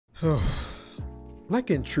Like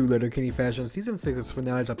in true Letterkenny fashion, Season 6's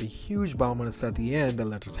finale dropped a huge bomb on us at the end that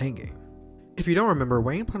left us hanging. If you don't remember,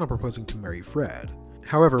 Wayne planned on proposing to marry Fred.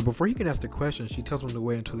 However, before he can ask the question, she tells him to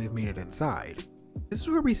wait until they've made it inside. This is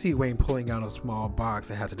where we see Wayne pulling out a small box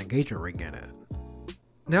that has an engagement ring in it.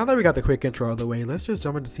 Now that we got the quick intro out of the way, let's just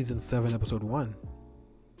jump into Season 7, Episode 1.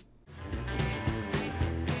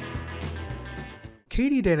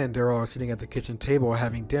 Katie, Dan, and Daryl are sitting at the kitchen table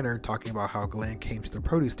having dinner, talking about how Glenn came to the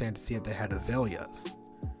produce stand to see if they had azaleas.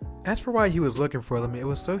 As for why he was looking for them, it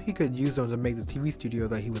was so he could use them to make the TV studio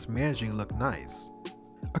that he was managing look nice.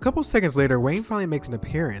 A couple seconds later, Wayne finally makes an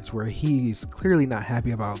appearance where he's clearly not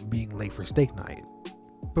happy about being late for steak night.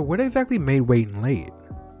 But what exactly made Wayne late?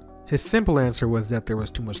 His simple answer was that there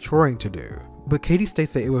was too much choring to do, but Katie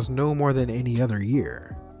states that it was no more than any other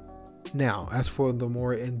year. Now, as for the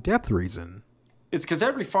more in-depth reason, it's because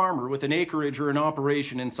every farmer with an acreage or an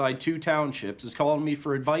operation inside 2 townships is calling me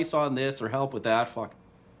for advice on this or help with that. Fuck.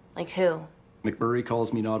 Like who? McMurray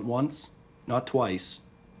calls me not once, not twice,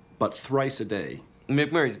 but thrice a day.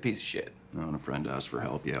 McMurray's a piece of shit. When a friend asks for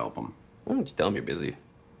help, you help him. Just tell him you're busy.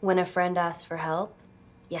 When a friend asks for help,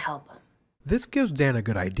 you help him. This gives Dan a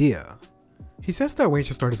good idea. He says that Wayne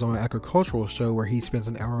should start his own agricultural show where he spends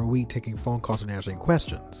an hour a week taking phone calls and answering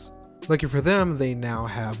questions. Lucky for them, they now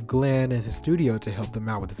have Glenn in his studio to help them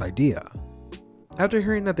out with this idea. After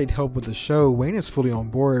hearing that they'd help with the show, Wayne is fully on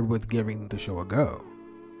board with giving the show a go.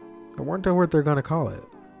 I wonder what they're gonna call it.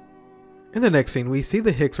 In the next scene, we see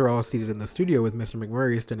the Hicks are all seated in the studio with Mr.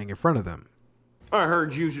 McMurray standing in front of them. I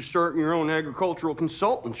heard you are starting your own agricultural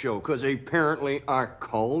consultant show because apparently I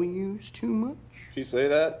call yous too much. Did she say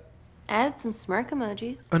that? Add some smirk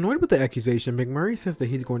emojis. Annoyed with the accusation, McMurray says that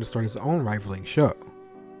he's going to start his own rivaling show.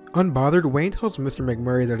 Unbothered, Wayne tells Mr.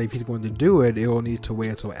 McMurray that if he's going to do it, it will need to wait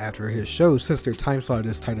until after his show since their time slot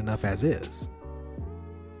is tight enough as is.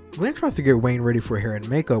 Glenn tries to get Wayne ready for hair and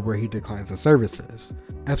makeup where he declines the services.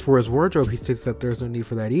 As for his wardrobe, he states that there's no need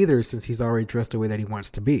for that either since he's already dressed the way that he wants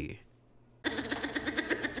to be.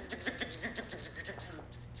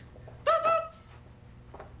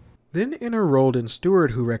 Then enter Roldan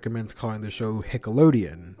Stewart, who recommends calling the show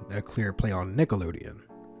Hickelodeon, a clear play on Nickelodeon.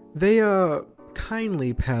 They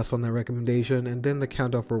kindly pass on that recommendation, and then the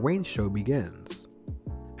countdown for Wayne's show begins.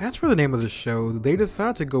 As for the name of the show, they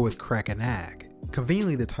decide to go with Crack and Ag,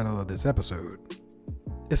 conveniently the title of this episode.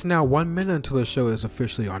 It's now 1 minute until the show is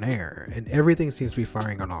officially on air, and everything seems to be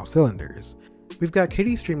firing on all cylinders. We've got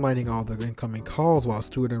Katie streamlining all the incoming calls while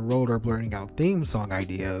Stewart and Rold are blurting out theme song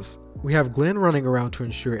ideas. We have Glenn running around to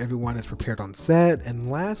ensure everyone is prepared on set, and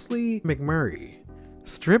lastly, McMurray,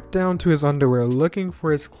 stripped down to his underwear looking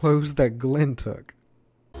for his clothes that Glenn took.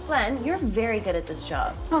 Glenn, you're very good at this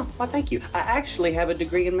job. Oh, well, thank you. I actually have a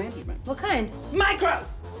degree in management. What kind? Micro!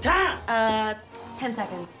 Time! 10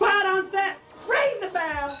 seconds. Quiet on set! Ring the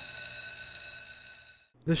bell!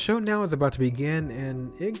 The show now is about to begin,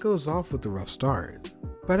 and it goes off with a rough start.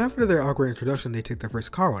 But after their awkward introduction, they take their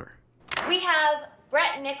first caller. We have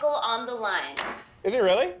Brett Nickel on the line. Is he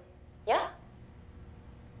really? Yeah.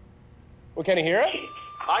 Well, can he hear us?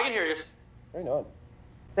 I can hear you. Right on.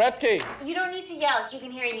 Bretsky! You don't need to yell. He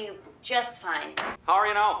can hear you just fine. How are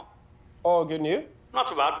you now? Oh, good and you? Not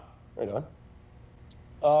too bad. Right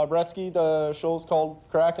on. Bretsky, the show's called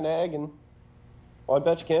Crack and Egg, and well, I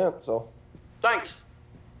bet you can't, so Thanks.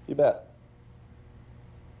 you bet.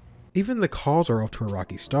 Even the calls are off to a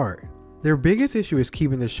rocky start. Their biggest issue is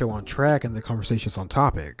keeping the show on track and the conversations on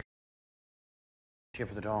topic. Tip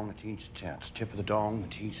of the dong, the teats, tits. Tip of the dong, the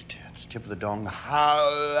teats, tits. Tip of the dong, the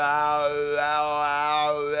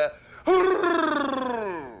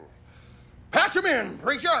patch him in,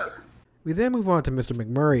 preacher! We then move on to Mr.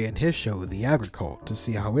 McMurray and his show, The Agricult, to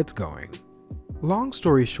see how it's going. Long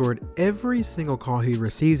story short, every single call he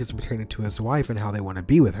receives is pertaining to his wife and how they want to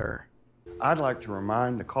be with her. I'd like to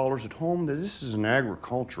remind the callers at home that this is an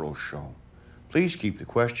agricultural show. Please keep the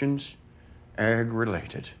questions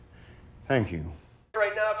ag-related. Thank you.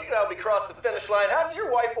 Right now, if you can help me cross the finish line, how does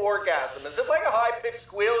your wife orgasm? Is it like a high-pitched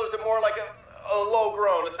squeal, or is it more like a low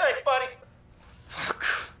groan? Thanks, buddy. Fuck.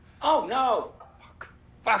 Oh, no.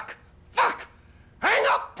 Fuck. Hang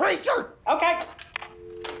up, preacher! Okay.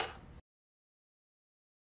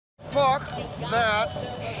 Fuck that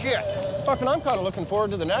shit. Fucking, I'm kind of looking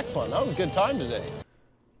forward to the next one. That was a good time today.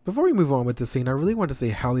 Before we move on with the scene, I really want to say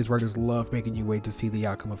how these writers love making you wait to see the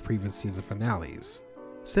outcome of previous season finales.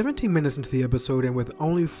 17 minutes into the episode and with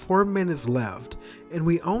only 4 minutes left, and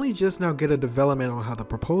we only just now get a development on how the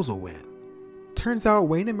proposal went. Turns out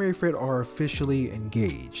Wayne and Mary Fred are officially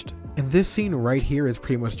engaged, and this scene right here is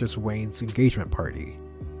pretty much just Wayne's engagement party.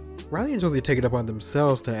 Riley and Josie take it upon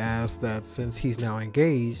themselves to ask that since he's now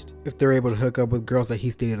engaged, if they're able to hook up with girls that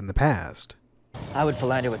he's dated in the past. I would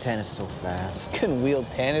philander with tennis so fast. Couldn't wheel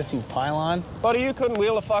tennis, you pylon. Buddy, you couldn't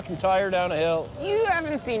wheel a fucking tire down a hill. You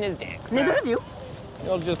haven't seen his dick, sir. Neither have you.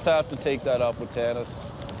 You'll just have to take that up with tennis.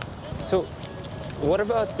 So, what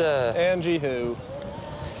about the... Angie who?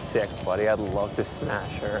 Sick, buddy. I'd love to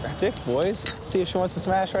smash her. Sick, boys. See if she wants to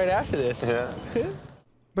smash right after this. Yeah.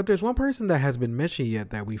 But there's one person that hasn't been mentioned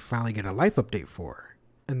yet that we finally get a life update for.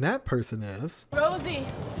 And that person is... Rosie.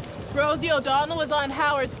 Rosie O'Donnell was on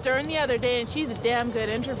Howard Stern the other day, and she's a damn good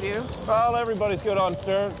interview. Well, everybody's good on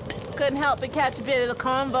Stern. Couldn't help but catch a bit of the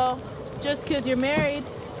convo. Just 'cause you're married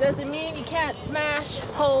doesn't mean you can't smash a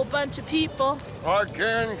whole bunch of people. I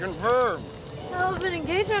can confirm. Hell of an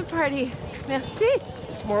engagement party. Merci.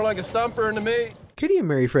 It's more like a stumper to me. Katie and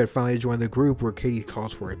Mary Fred finally join the group where Katie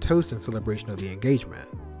calls for a toast in celebration of the engagement.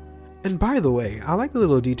 And by the way, I like the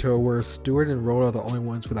little detail where Stuart and Rhoda are the only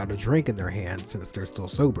ones without a drink in their hand since they're still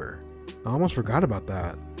sober. I almost forgot about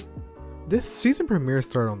that. This season premiere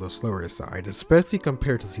started on the slower side, especially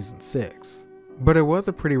compared to season 6. But it was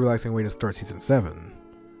a pretty relaxing way to start season 7.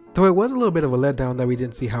 Though it was a little bit of a letdown that we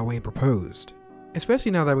didn't see how Wayne proposed.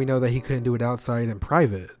 Especially now that we know that he couldn't do it outside in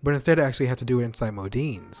private, but instead actually had to do it inside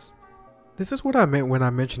Modine's. This is what I meant when I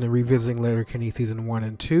mentioned in revisiting Letterkenny season 1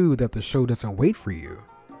 and 2 that the show doesn't wait for you.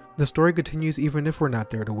 The story continues even if we're not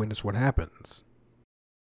there to witness what happens.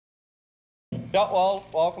 Yeah, well,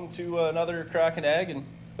 welcome to another crack and egg, and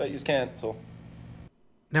bet you can't, so.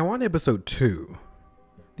 Now on episode 2.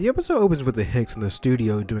 The episode opens with the Hicks in the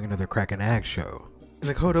studio doing another crack and egg show. In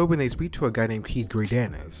the cold open, they speak to a guy named Keith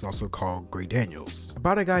Greydanis, also called Grey Daniels,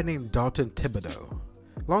 about a guy named Dalton Thibodeau.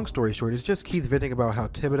 Long story short, it's just Keith venting about how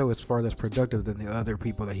Thibodeau is far less productive than the other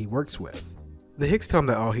people that he works with. The Hicks tell him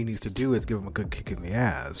that all he needs to do is give him a good kick in the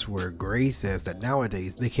ass, where Grey says that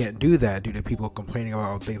nowadays they can't do that due to people complaining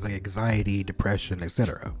about things like anxiety, depression,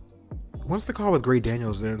 etc. Once the call with Grey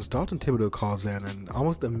Daniels ends, Dalton Thibodeau calls in and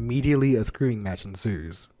almost immediately a screaming match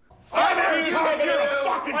ensues. I'm here to tell you a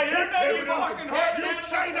fucking tick, Thibodeau. You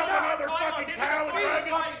chained up another fucking cow and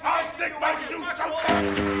dragon. I'll stick my shoes so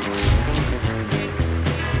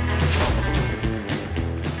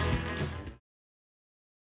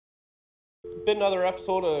Been another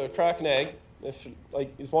episode of Crack and Egg. If you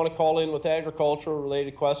want to call in with agricultural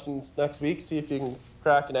related questions next week, see if you can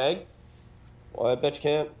crack an egg. Well, I bet you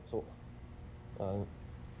can't. So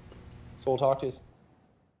we'll talk to you.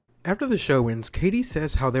 After the show ends, Katie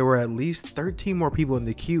says how there were at least 13 more people in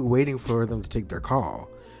the queue waiting for them to take their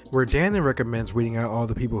call, where Dan then recommends weeding out all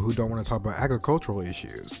the people who don't want to talk about agricultural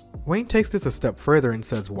issues. Wayne takes this a step further and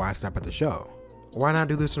says why stop at the show? Why not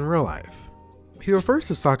do this in real life? He refers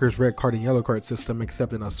to soccer's red card and yellow card system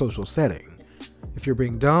except in a social setting. If you're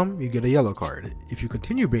being dumb, you get a yellow card. If you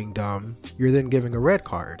continue being dumb, you're then given a red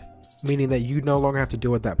card, meaning that you no longer have to deal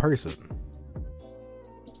with that person.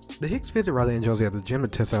 The Hicks visit Riley and Josie at the gym to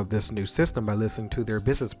test out this new system by listening to their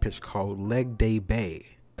business pitch called Leg Day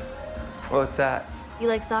Bay. What's that? You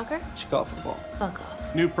like soccer? Chicago football. Fuck off.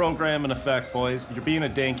 New program in effect, boys. If you're being a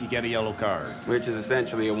dink, you get a yellow card. Which is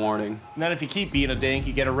essentially a warning. And then if you keep being a dink,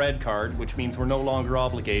 you get a red card, which means we're no longer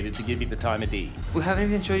obligated to give you the time of D. We haven't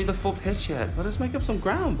even showed you the full pitch yet. Let us make up some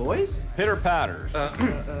ground, boys. Pitter patter.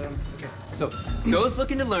 So, those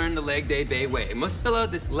looking to learn the Leg Day Bay way must fill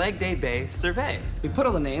out this Leg Day Bay survey. We put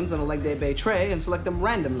all the names on a Leg Day Bay tray and select them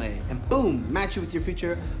randomly. And boom, match you with your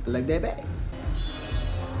future Leg Day Bay.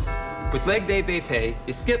 With Leg Day Bay Pay,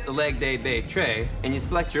 you skip the Leg Day Bay tray, and you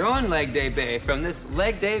select your own Leg Day Bay from this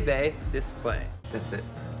Leg Day Bay display. That's it.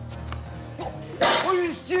 Are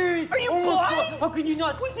you serious? Are you blind? How can you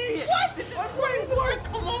not see it? What? This is great work.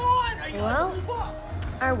 Come on. Are you Well,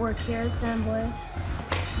 our work here is done, boys.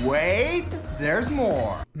 Wait, there's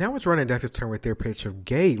more. Now it's Ron and Dax's turn with their pitch of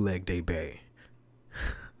Gay Leg Day Bay.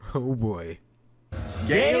 Oh boy.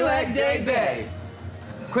 Gay Leg Day Bay.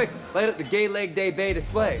 Quick, light up the Gay Leg Day Bay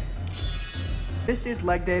display. This is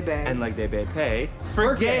Leg Day Bay. And Leg Day Bay Pay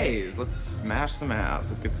for gays. Let's smash some ass.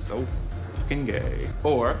 Let's get so fucking gay.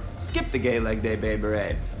 Or skip the Gay Leg Day Bay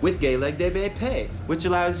Beret with Gay Leg Day Bay Pay, which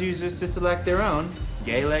allows users to select their own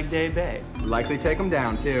Gay Leg Day Bay. Likely take them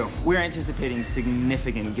down, too. We're anticipating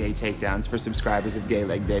significant gay takedowns for subscribers of Gay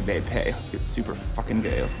Leg Day Bay Pay. Let's get super fucking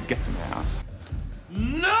gay. Let's get some ass.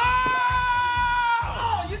 No!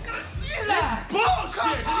 Oh, you can see that! It's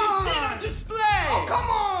bullshit! Come on! Did you see it on display? Oh, come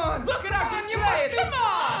on! Look at our display! Come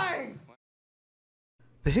on!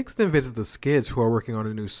 The Hicks then visit the Skids, who are working on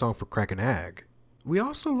a new song for Crack and Ag. We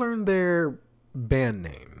also learn their band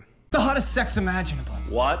name. The hottest sex imaginable.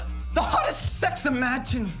 What? The hottest sex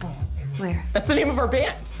imaginable. Where? That's the name of our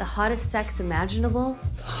band. The hottest sex imaginable?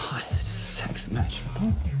 The hottest sex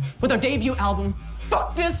imaginable. With our debut album,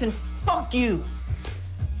 Fuck This and Fuck You.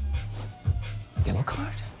 Yellow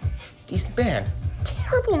Card? Decent band.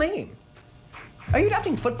 Terrible name. Are you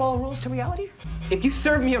adapting football rules to reality? If you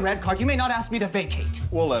serve me a red card, you may not ask me to vacate.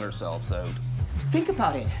 We'll let ourselves out. Think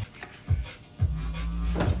about it.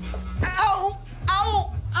 Ow!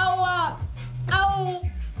 Ow! Ow! Ow! Ow!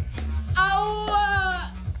 Ow!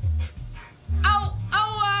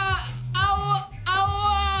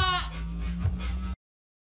 Ow!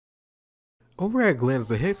 Over at Glenn's,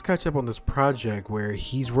 the Hicks catch up on this project where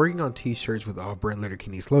he's working on t-shirts with all-brand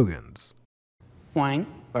Letterkenny slogans. Wine.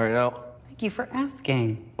 All right, now. Thank you for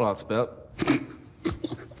asking. Well, that's about.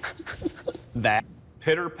 That.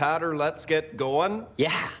 Pitter patter, let's get going.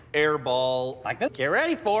 Yeah. Air ball. Like that. Get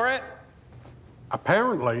ready for it.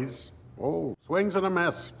 Apparently. Oh, swings and a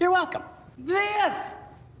miss. You're welcome. This.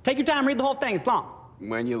 Take your time, read the whole thing. It's long.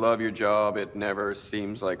 When you love your job, it never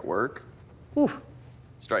seems like work. Oof.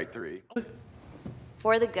 Strike three.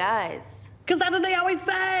 For the guys. Because that's what they always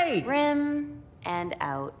say. Rim and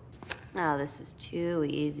out. Oh, this is too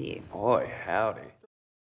easy. Boy, howdy.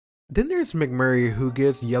 Then there's McMurray, who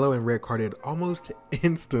gets yellow and red carded almost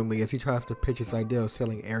instantly as he tries to pitch his idea of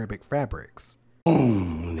selling Arabic fabrics.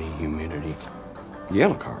 Only humidity.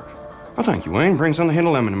 Yellow card. Oh, thank you, Wayne. Brings on the hint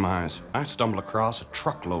of lemon in my eyes. I stumbled across a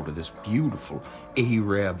truckload of this beautiful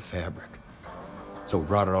Arab fabric. So we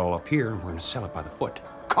brought it all up here, and we're going to sell it by the foot.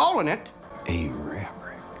 Calling it Arabic.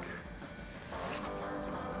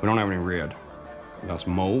 We don't have any red. That's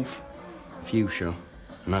mauve, fuchsia,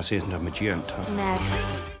 and this isn't a magenta. Next.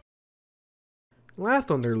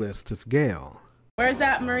 Last on their list is Gail. Where's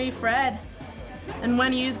that Marie Fred? And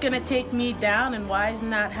when are you gonna take me down, and why isn't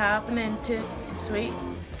that happening to Sweet?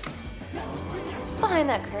 It's behind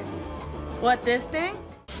that curtain. What, this thing?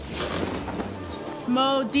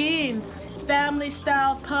 Modine's, family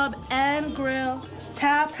style pub and grill,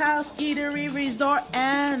 tap house, eatery, resort,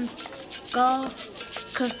 and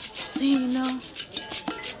golf casino.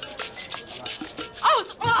 Oh,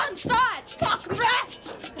 it's onside! Fuck rat!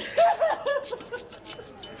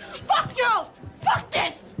 Fuck you! Fuck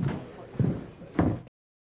this!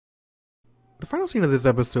 The final scene of this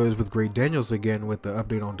episode is with Gray Daniels again with the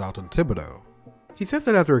update on Dalton Thibodeau. He says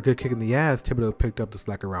that after a good kick in the ass, Thibodeau picked up the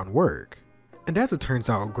slack around work. And as it turns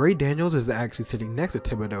out, Gray Daniels is actually sitting next to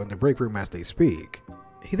Thibodeau in the break room as they speak.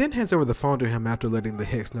 He then hands over the phone to him after letting the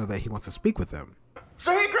Hicks know that he wants to speak with them.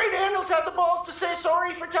 So hey, Gray Daniels had the balls to say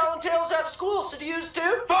sorry for telling tales out of school, so do you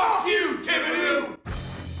too? Fuck you, Thibodeau!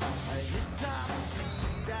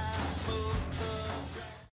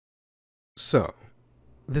 So,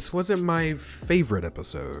 this wasn't my favorite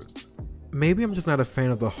episode. Maybe I'm just not a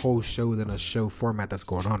fan of the whole show than a show format that's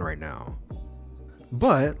going on right now.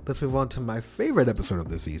 But let's move on to my favorite episode of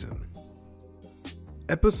this season.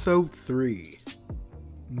 Episode 3.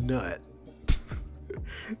 Nut. This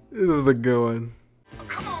is a good one. Oh,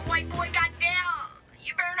 come on, white boy, goddamn.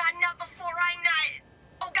 You better not nut before I nut.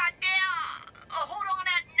 Oh, goddamn. Oh, hold on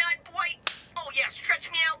that nut, boy. Oh, yeah, stretch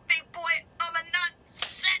me out, big boy. I'm a nut.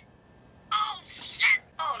 Shit. Oh, shit.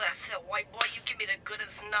 Oh, that's it, white boy. You give me the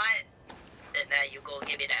goodest nut. And now you go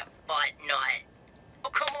give me that butt nut. Oh,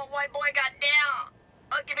 come on, white boy, goddamn.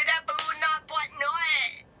 Oh, give me that balloon nut, butt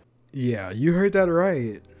nut. Yeah, you heard that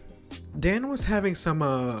right. Dan was having some,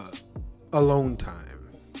 alone time.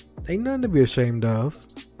 Ain't nothing to be ashamed of.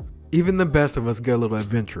 Even the best of us get a little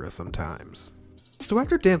adventurous sometimes. So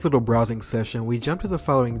after Dan's little browsing session, we jump to the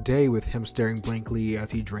following day with him staring blankly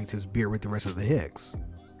as he drinks his beer with the rest of the Hicks.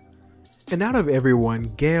 And out of everyone,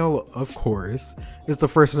 Gail, of course, is the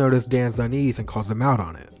first to notice Dan's unease and calls him out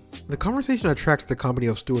on it. The conversation attracts the company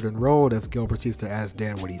of Stewart and Rold as Gail proceeds to ask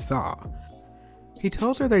Dan what he saw. He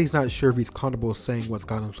tells her that he's not sure if he's comfortable saying what's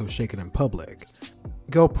got him so shaken in public.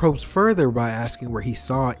 Gail probes further by asking where he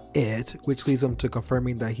saw it, which leads him to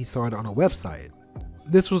confirming that he saw it on a website.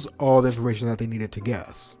 This was all the information that they needed to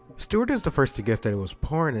guess. Stewart is the first to guess that it was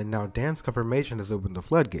porn, and now Dan's confirmation has opened the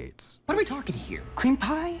floodgates. What are we talking here? Cream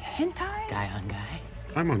pie? Hentai? Guy on guy?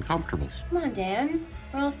 I'm uncomfortable. Come on, Dan.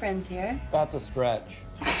 We're all friends here. That's a stretch.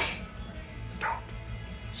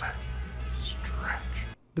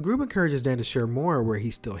 The group encourages Dan to share more where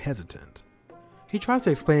he's still hesitant. He tries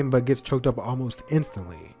to explain but gets choked up almost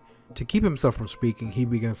instantly. To keep himself from speaking, he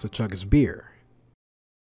begins to chug his beer.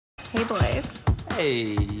 Hey, boys.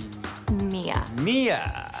 Hey. Mia.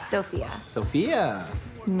 Mia. Sophia. Sophia.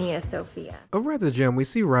 Mia Sophia. Over at the gym, we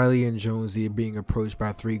see Riley and Jonesy being approached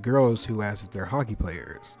by 3 girls who ask if they're hockey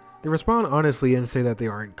players. They respond honestly and say that they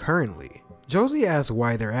aren't currently. Josie asks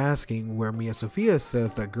why they're asking, where Mia Sophia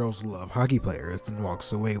says that girls love hockey players and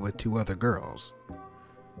walks away with 2 other girls.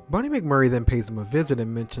 Bonnie McMurray then pays them a visit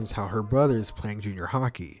and mentions how her brother is playing junior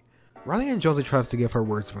hockey. Riley and Josie tries to give her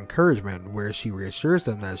words of encouragement, where she reassures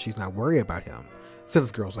them that she's not worried about him,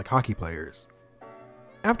 since girls like hockey players.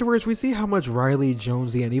 Afterwards, we see how much Riley,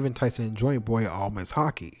 Jonesy, and even Tyson and Joint Boy all miss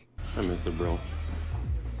hockey. I miss it, bro.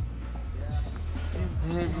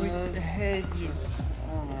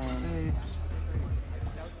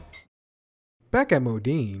 Back at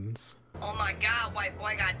Modine's. Oh my god, white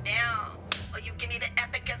boy got down. Oh, you give me the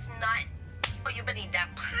epicest nut. Oh, you been eating that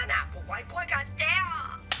pineapple, white boy got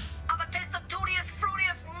down. I'ma taste the tootiest,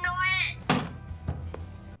 fruitiest nut.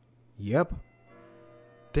 Yep.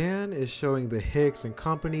 Dan is showing the Hicks and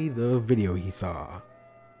company the video he saw.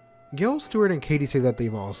 Gail, Stewart, and Katie say that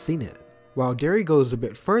they've all seen it, while Derry goes a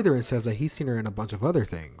bit further and says that he's seen her in a bunch of other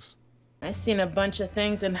things. I seen a bunch of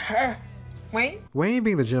things in her. Wayne? Wayne,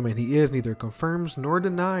 being the gentleman he is, neither confirms nor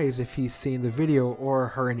denies if he's seen the video or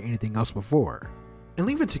her in anything else before. And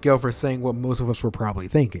leave it to Gail for saying what most of us were probably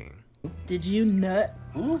thinking. Did you nut?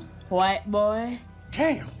 White boy?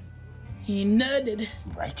 Gail. He nutted.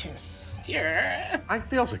 Righteous. I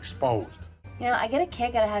feels exposed. You know, I get a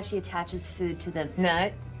kick out of how she attaches food to the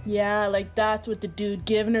nut. Yeah, like that's what the dude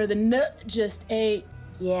giving her the nut just ate.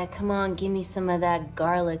 Yeah, come on, give me some of that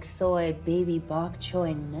garlic soy baby bok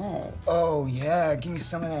choy nut. Oh, yeah, give me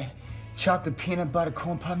some of that chocolate peanut butter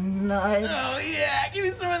corn pop nut. Oh, yeah, give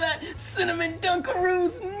me some of that cinnamon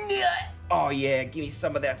Dunkaroos nut. Oh, yeah, give me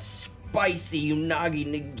some of that spicy unagi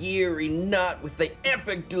nigiri nut with the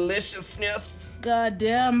epic deliciousness.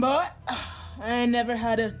 Goddamn, boy. I ain't never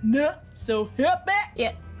had a nut so happy.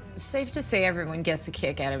 Yeah, safe to say everyone gets a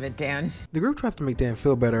kick out of it, Dan. The group tries to make Dan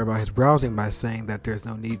feel better about his browsing by saying that there's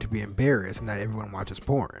no need to be embarrassed and that everyone watches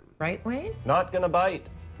porn. Right, Wayne? Not gonna bite.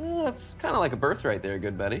 That's kind of like a birthright there,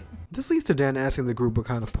 good buddy. This leads to Dan asking the group what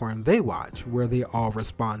kind of porn they watch, where they all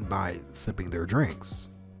respond by sipping their drinks.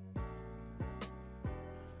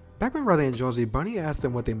 Back when Riley and Josie, Bunny asked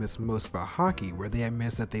them what they missed most about hockey, where they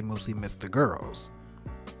admit that they mostly missed the girls.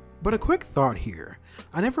 But a quick thought here,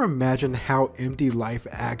 I never imagined how empty life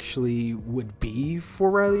actually would be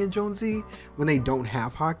for Riley and Jonesy when they don't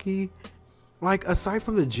have hockey. Like, aside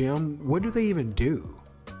from the gym, what do they even do?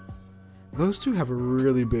 Those two have a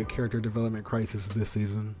really big character development crisis this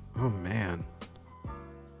season. Oh man.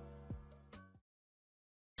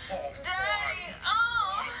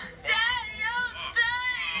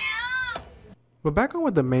 But back on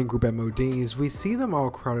with the main group at Modine's, we see them all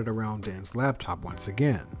crowded around Dan's laptop once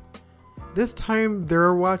again. This time,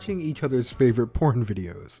 they're watching each other's favorite porn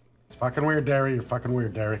videos. It's fucking weird, Derry. You're fucking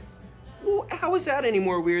weird, Derry. Well, how is that any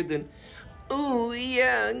more weird than, ooh,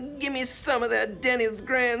 yeah, give me some of that Denny's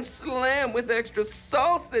Grand Slam with extra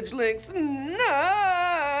sausage links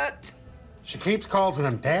nut? She keeps calling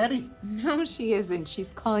him Daddy? No, she isn't.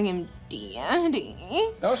 She's calling him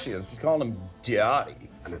Daddy. No, she is. She's calling him Daddy.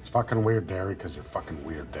 And it's fucking weird, Derry, because you're fucking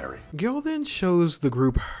weird, Derry. Gail then shows the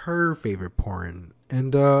group her favorite porn,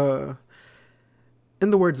 and in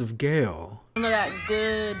the words of Gail, some of that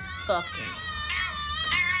good fucking.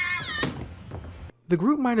 The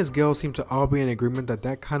group minus Gail seem to all be in agreement that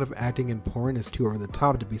that kind of acting in porn is too over the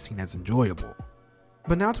top to be seen as enjoyable.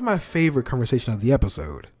 But now to my favorite conversation of the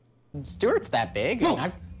episode. Stuart's that big. No.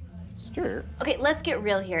 Stuart. Okay, let's get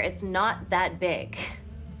real here. It's not that big.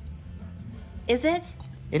 Is it?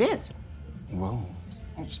 It is. Whoa.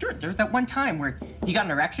 Well, Stuart, there was that one time where he got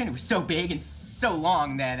an erection. It was so big and so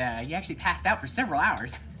long that he actually passed out for several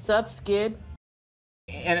hours. Sup, Skid?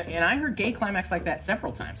 And I heard gay climax like that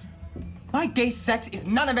several times. My gay sex is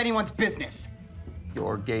none of anyone's business.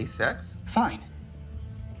 Your gay sex? Fine.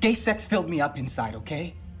 Gay sex filled me up inside,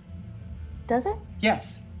 okay? Does it?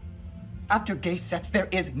 Yes. After gay sex, there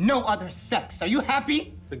is no other sex. Are you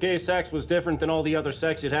happy? The gay sex was different than all the other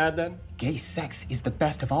sex you'd had then? Gay sex is the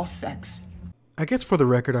best of all sex. I guess for the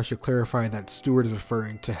record, I should clarify that Stewart is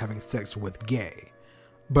referring to having sex with gay.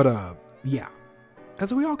 But yeah.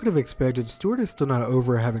 As we all could have expected, Stewart is still not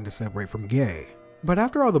over having to separate from gay. But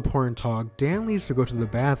after all the porn talk, Dan leaves to go to the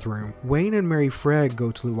bathroom, Wayne and Mary Fred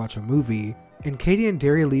go to watch a movie, and Katie and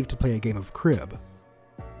Derry leave to play a game of crib.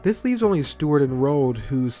 This leaves only Stewart and Roald,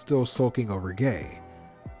 who's still sulking over gay.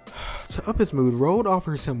 To up his mood, Roald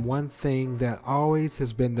offers him one thing that always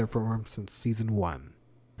has been there for him since season 1.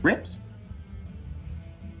 Ribs?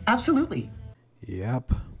 Absolutely.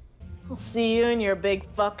 Yep. I'll see you and your big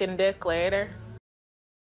fucking dick later.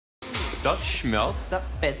 Sup, Schmelt? Sup,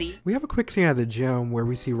 Fezzy? We have a quick scene at the gym where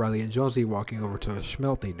we see Riley and Josie walking over to a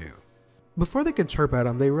Schmelt they knew. Before they can chirp at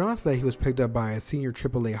him, they realize that he was picked up by a senior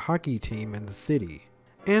AAA hockey team in the city.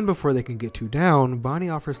 And before they can get too down, Bonnie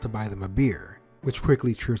offers to buy them a beer, which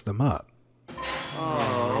quickly cheers them up.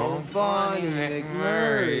 Oh, Bonnie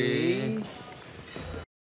McMurray.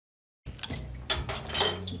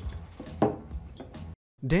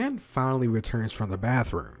 Dan finally returns from the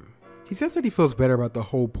bathroom. He says that he feels better about the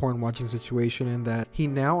whole porn watching situation and that he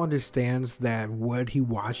now understands that what he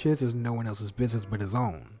watches is no one else's business but his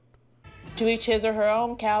own. To each his or her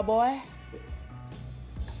own, cowboy.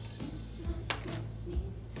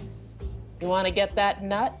 You want to get that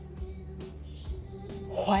nut?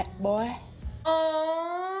 What, boy?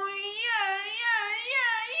 Oh, yeah, yeah,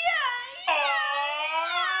 yeah, yeah,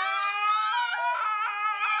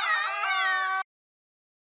 yeah.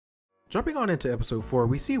 Jumping on into episode 4,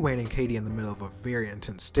 we see Wayne and Katie in the middle of a very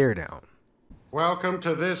intense stare down. Welcome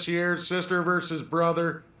to this year's Sister vs.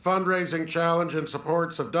 Brother fundraising challenge in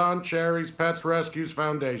supports of Don Cherry's Pets Rescues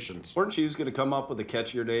Foundations. Weren't you going to come up with a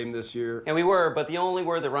catchier name this year? And we were, but the only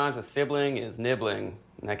word that rhymes with sibling is nibbling.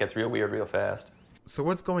 And that gets real weird real fast. So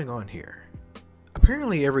what's going on here?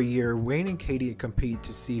 Apparently every year, Wayne and Katie compete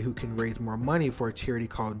to see who can raise more money for a charity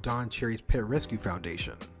called Don Cherry's Pet Rescue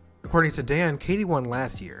Foundation. According to Dan, Katie won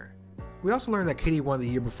last year. We also learned that Katie won the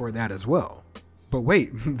year before that as well. But wait,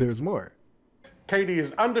 there's more. Katie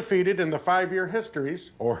is undefeated in the 5-year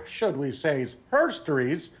histories, or should we say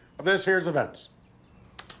herstories, of this year's events.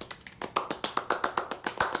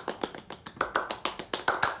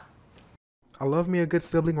 I love me a good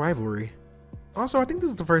sibling rivalry. Also, I think this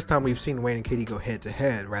is the first time we've seen Wayne and Katie go head to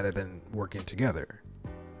head rather than working together.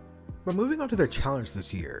 But moving on to their challenge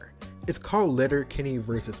this year, it's called Letterkenny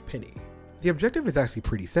versus Penny. The objective is actually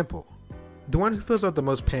pretty simple. The one who fills out the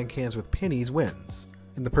most pan cans with pennies wins,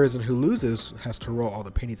 and the person who loses has to roll all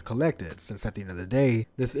the pennies collected, since at the end of the day,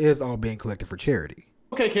 this is all being collected for charity.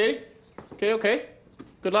 Okay, Katie. Okay.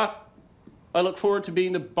 Good luck. I look forward to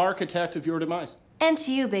being the architect of your demise. And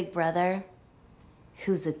to you, big brother.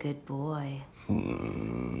 Who's a good boy?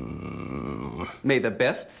 May the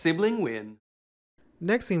best sibling win.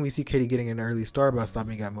 Next scene, we see Katie getting an early start by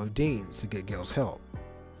stopping at Modine's to get Gail's help.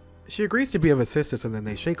 She agrees to be of assistance and then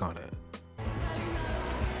they shake on it.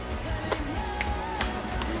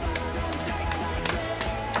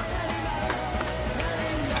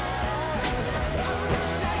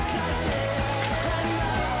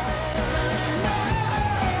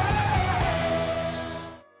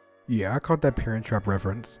 Yeah, I caught that Parent Trap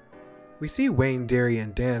reference. We see Wayne, Derry,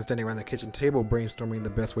 and Dan standing around the kitchen table brainstorming the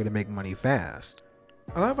best way to make money fast.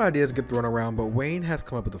 A lot of ideas get thrown around, but Wayne has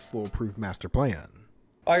come up with a foolproof master plan.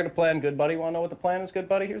 I got a plan, good buddy. Want to know what the plan is, good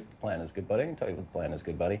buddy? Here's the plan is, good buddy. I can tell you what the plan is,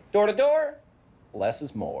 good buddy. Door to door, less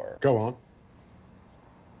is more. Go on.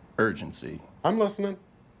 Urgency. I'm listening.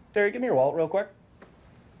 Derry, give me your wallet real quick.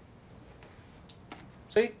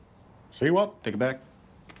 See? See what? Take it back.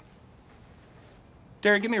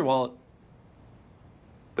 Derry, give me your wallet.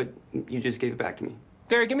 But you just gave it back to me.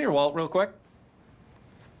 Derry, give me your wallet real quick.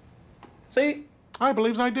 See? I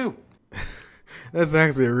believes I do. That's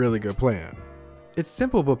actually a really good plan. It's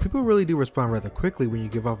simple, but people really do respond rather quickly when you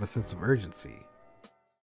give off a sense of urgency.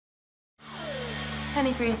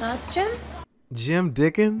 Penny for your thoughts, Jim? Jim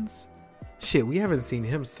Dickens? Shit, we haven't seen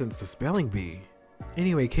him since the spelling bee.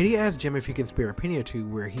 Anyway, Katie asks Jim if he can spare a penny or two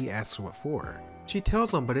where he asks what for. She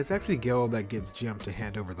tells him, but it's actually Gail that gives Jim to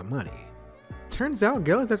hand over the money. Turns out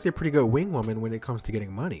Gail is actually a pretty good wing woman when it comes to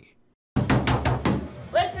getting money.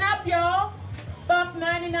 Listen up, y'all.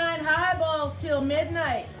 $1.99 highballs till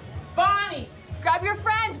midnight. Bonnie, grab your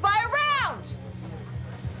friends, buy a round.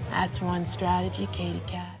 That's one strategy, Katie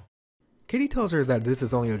Cat. Katie tells her that this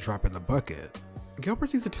is only a drop in the bucket. Gail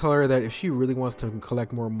proceeds to tell her that if she really wants to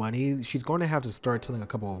collect more money, she's going to have to start telling a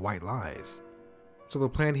couple of white lies. So the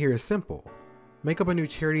plan here is simple. Make up a new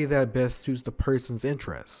charity that best suits the person's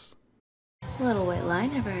interests. A little white lie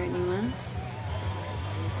never hurt anyone.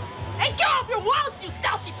 Hey, get off your wallets, you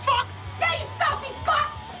saucy fucks! Yeah, you saucy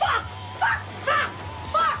fucks! Fuck!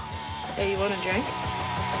 Hey, you want a drink?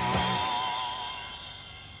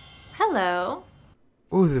 Hello.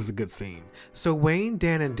 Ooh, this is a good scene. So Wayne,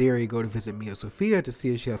 Dan, and Derry go to visit Mia Sophia to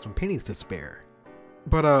see if she has some pennies to spare.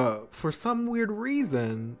 But for some weird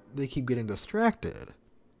reason, they keep getting distracted.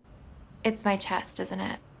 It's my chest, isn't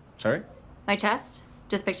it? Sorry? My chest?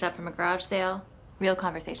 Just picked it up from a garage sale. Real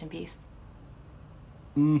conversation piece.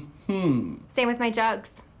 Mm-hmm. Same with my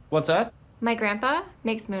jugs. What's that? My grandpa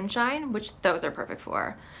makes moonshine, which those are perfect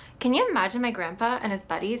for. Can you imagine my grandpa and his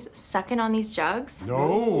buddies sucking on these jugs?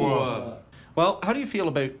 No. Well, how do you feel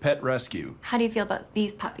about pet rescue? How do you feel about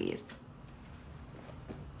these puppies?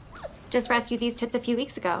 Just rescued these tits a few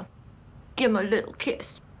weeks ago. Give 'em a little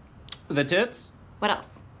kiss. The tits? What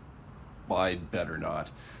else? I'd better not.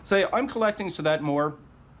 Say, I'm collecting so that more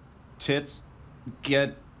tits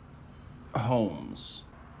get homes.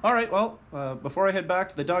 All right, well, before I head back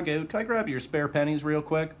to the dugout, can I grab your spare pennies real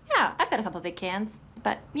quick? Yeah, I've got a couple big cans,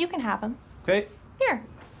 but you can have them. Okay. Here.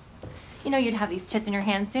 You know you'd have these tits in your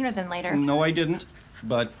hands sooner than later. No, I didn't,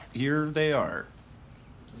 but here they are.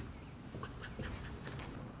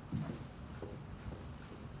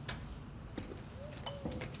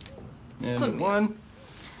 And a 1.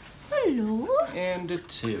 Hello. And a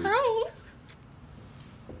 2.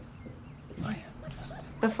 Hi.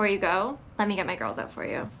 Before you go, let me get my girls out for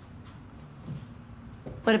you.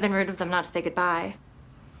 Would have been rude of them not to say goodbye.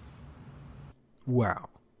 Wow.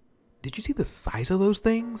 Did you see the size of those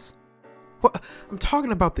things? What? I'm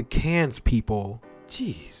talking about the cans, people.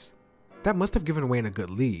 Jeez. That must have given Wayne a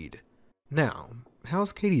good lead. Now,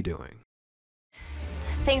 how's Katie doing?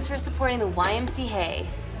 Thanks for supporting the YMCA.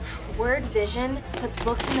 Word Vision puts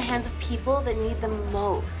books in the hands of people that need them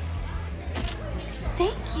most.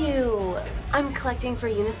 Thank you. I'm collecting for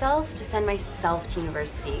UNICEF to send myself to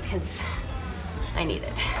university, because I need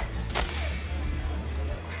it.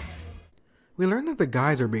 We learn that the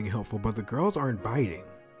guys are being helpful, but the girls aren't biting.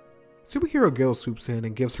 Superhero Gil swoops in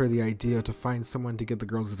and gives her the idea to find someone to get the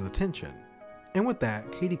girls' attention. And with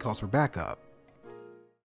that, Katie calls for backup.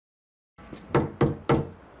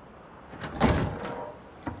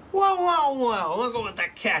 Whoa, look at what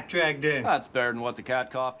that cat dragged in. That's better than what the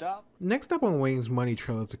cat coughed up. Next up on Wayne's money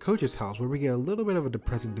trail is the coach's house, where we get a little bit of a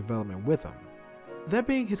depressing development with him. That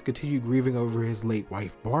being his continued grieving over his late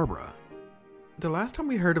wife, Barbara. The last time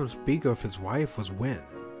we heard him speak of his wife was when?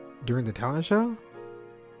 During the talent show?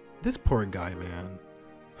 This poor guy, man.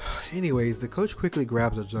 Anyways, the coach quickly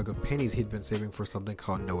grabs a jug of pennies he'd been saving for something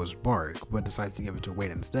called Noah's Bark, but decides to give it to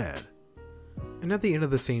Wayne instead. And at the end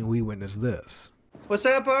of the scene, we witness this. What's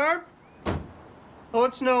that, Barb? Oh,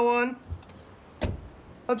 it's no one.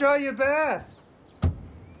 I'll draw you a bath.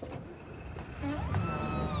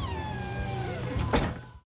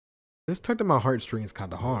 This tugged at my heartstrings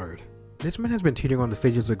kinda hard. This man has been teetering on the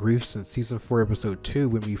stages of grief since season 4 episode 2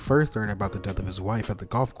 when we first learned about the death of his wife at the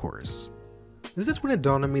golf course. This is when it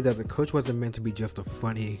dawned on me that the coach wasn't meant to be just a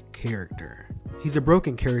funny character. He's a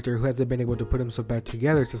broken character who hasn't been able to put himself back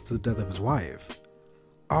together since the death of his wife.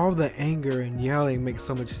 All the anger and yelling makes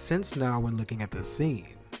so much sense now when looking at this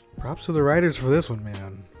scene. Props to the writers for this one,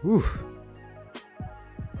 man. Oof.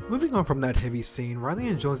 Moving on from that heavy scene, Riley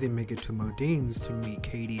and Jonesy make it to Modine's to meet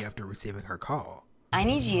Katie after receiving her call. I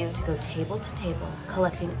need you to go table to table,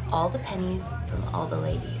 collecting all the pennies from all the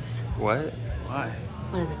ladies. What? Why?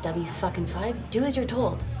 What is this, W5? Do as you're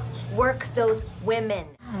told. Work those women.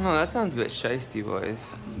 I don't know, that sounds a bit shiesty,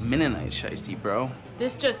 boys. It's Mennonite shiesty, bro.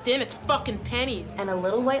 This just in, it's fucking pennies. And a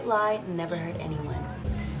little white lie never hurt anyone.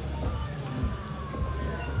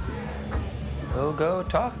 We'll go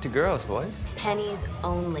talk to girls, boys. Pennies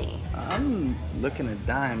only. I'm looking at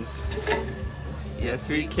dimes. Yes,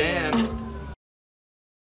 we can.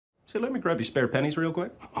 Say, let me grab your spare pennies real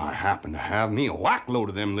quick. I happen to have me a whack load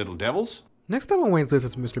of them little devils. Next up on Wayne's list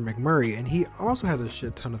is Mr. McMurray, and he also has a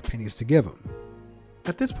shit ton of pennies to give him.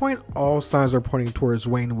 At this point, all signs are pointing towards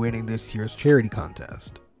Wayne winning this year's charity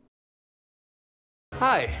contest.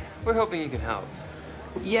 Hi, we're hoping you can help.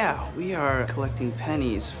 Yeah, we are collecting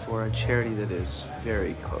pennies for a charity that is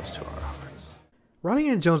very close to our hearts. Riley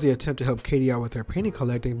and Jonesy attempt to help Katie out with her penny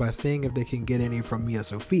collecting by seeing if they can get any from Mia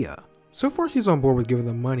Sophia. So far, she's on board with giving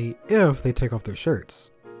them money if they take off their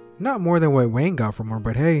shirts. Not more than what Wayne got from her,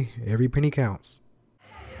 but hey, every penny counts.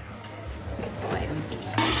 Good boy.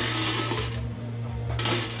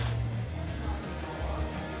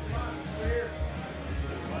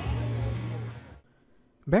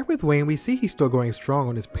 Back with Wayne, we see he's still going strong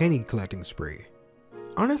on his penny collecting spree.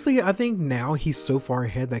 Honestly, I think now he's so far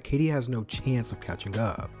ahead that Katie has no chance of catching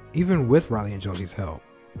up, even with Riley and Josie's help.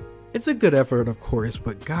 It's a good effort, of course,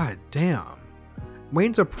 but god damn.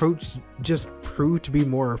 Wayne's approach just proved to be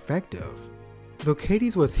more effective, though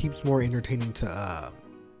Katie's was heaps more entertaining to,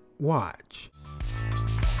 watch.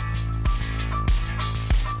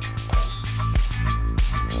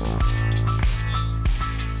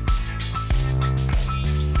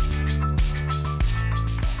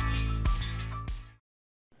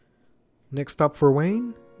 Next stop for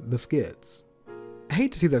Wayne, the skids. I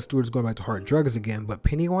hate to see that Stewart's going back to hard drugs again, but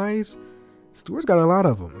Pennywise, Stewart's got a lot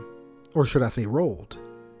of them. Or should I say Rolled.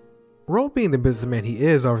 Rolled, being the businessman he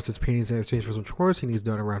is, offers his pennies in exchange for some chores he needs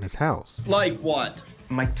done around his house. Like what?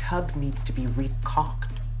 My tub needs to be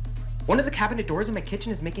recocked. One of the cabinet doors in my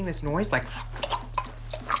kitchen is making this noise like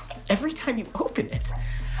every time you open it.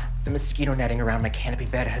 The mosquito netting around my canopy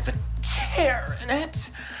bed has a tear in it.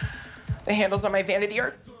 The handles on my vanity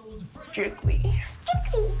are jiggly.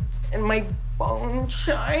 and my bone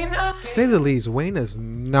china. To say the least, Wayne is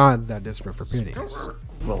not that desperate for pennies.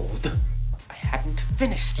 Rolled. I hadn't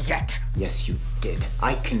finished yet. Yes, you did.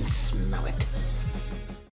 I can smell it.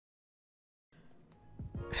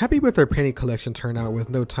 Happy with her penny collection turnout with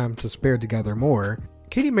no time to spare to gather more,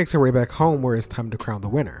 Katie makes her way back home where it's time to crown the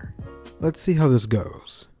winner. Let's see how this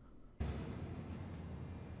goes.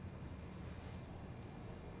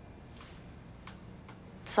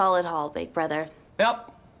 Solid haul, big brother.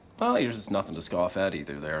 Yep. Well, yours is nothing to scoff at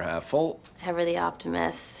either there, half full. Ever the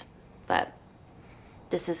optimist. But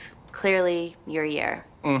this is clearly your year.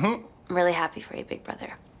 Mm-hmm. I'm really happy for you, big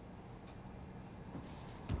brother.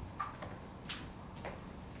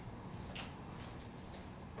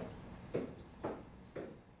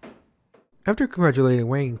 After congratulating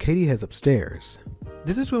Wayne, Katie heads upstairs.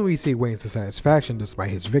 This is when we see Wayne's dissatisfaction despite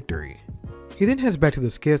his victory. He then heads back to the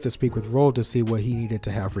skids to speak with Roll to see what he needed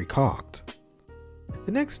to have recocked.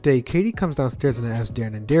 The next day, Katie comes downstairs and asks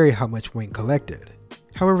Darren and Derry how much Wayne collected.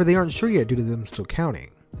 However, they aren't sure yet due to them still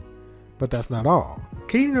counting. But that's not all.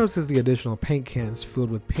 Katie notices the additional paint cans filled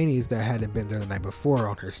with pennies that hadn't been there the night before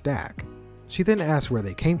on her stack. She then asks where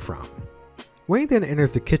they came from. Wayne then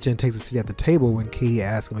enters the kitchen and takes a seat at the table when Katie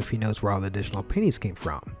asks him if he knows where all the additional pennies came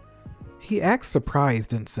from. He acts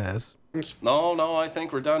surprised and says, No, I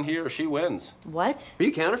think we're done here. She wins. What? Are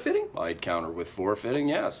you counterfeiting? I'd counter with forfeiting,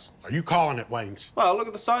 yes. Are you calling it, Wayne's? Well, look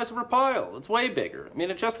at the size of her pile. It's way bigger. I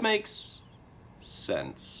mean, it just makes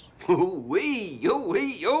sense. Ooh-wee,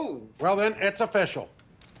 yo-wee, yo. Well then, it's official.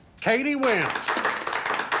 Katie wins.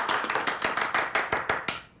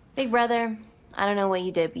 Big brother, I don't know what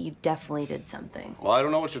you did, but you definitely did something. Well, I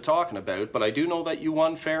don't know what you're talking about, but I do know that you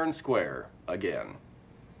won fair and square. Again.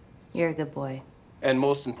 You're a good boy. And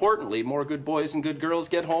most importantly, more good boys and good girls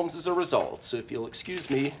get homes as a result. So if you'll excuse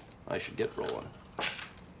me, I should get rolling.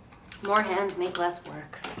 More hands make less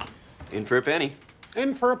work. In for a penny.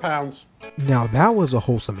 In for a pounds. Now that was a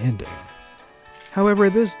wholesome ending. However,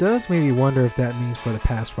 this does make me wonder if that means for the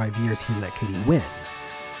past 5 years he let Katie win.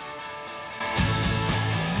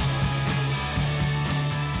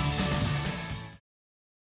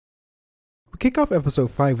 We kick off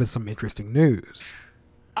episode 5 with some interesting news.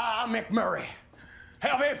 McMurray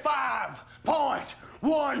have a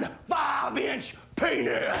 5.15-inch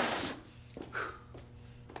penis.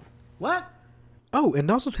 What? Oh, and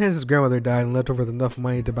also Tannis' grandmother died and left over with enough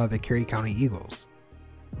money to buy the Cary County Eagles.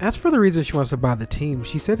 As for the reason she wants to buy the team,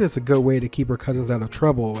 she says it's a good way to keep her cousins out of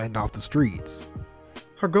trouble and off the streets.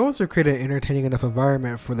 Her goal is to create an entertaining enough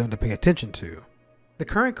environment for them to pay attention to. The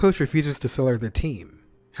current coach refuses to sell her their team.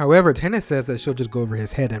 However, Tannis says that she'll just go over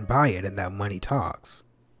his head and buy it and that money talks.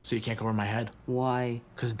 So you can't go over my head? Why?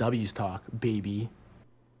 Because W's talk, baby.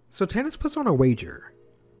 So Tannis puts on a wager.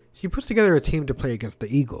 She puts together a team to play against the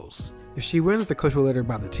Eagles. If she wins, the coach will let her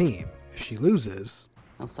buy the team. If she loses,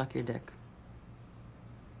 I'll suck your dick.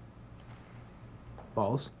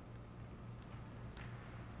 Balls.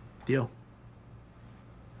 Deal.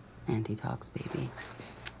 Auntie talks, baby.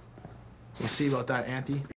 We'll see about that,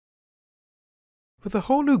 Auntie. With a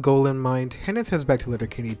whole new goal in mind, Tannis heads back to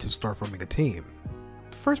Letterkenny to start forming a team.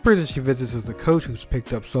 The first person she visits is the coach who's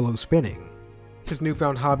picked up solo spinning. His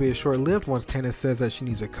newfound hobby is short-lived once Tannis says that she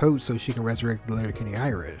needs a coach so she can resurrect the Letterkenny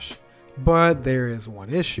Irish. But there is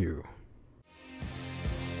one issue.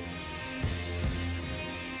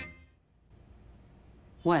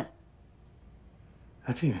 What?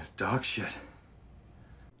 That team is dog shit.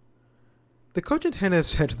 The coach and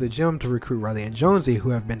Tannis head to the gym to recruit Riley and Jonesy, who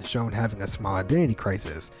have been shown having a small identity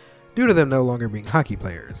crisis due to them no longer being hockey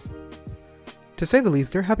players. To say the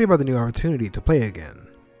least, they're happy about the new opportunity to play again.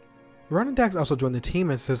 Ron and Dax also join the team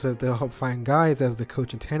and says that they'll help find guys as the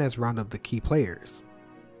coach and Tannis round up the key players.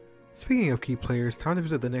 Speaking of key players, time to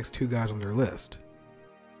visit the next two guys on their list.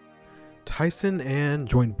 Tyson and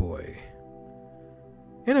Joint Boy.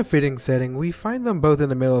 In a fitting setting, we find them both in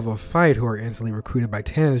the middle of a fight who are instantly recruited by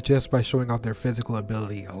Tannis just by showing off their physical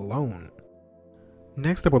ability alone.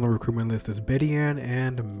 Next up on the recruitment list is Betty Ann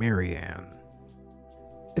and Mary Ann.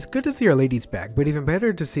 It's good to see our ladies back, but even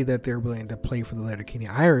better to see that they're willing to play for the Letterkenny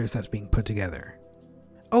Irish that's being put together.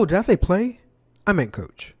 Oh, did I say play? I meant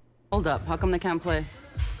coach. Hold up, how come they can't play?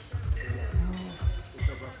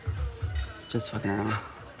 Just fucking around.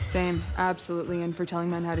 Same. Absolutely in for telling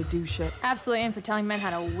men how to do shit. Absolutely in for telling men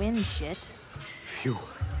how to win shit. Phew.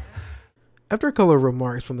 After a couple of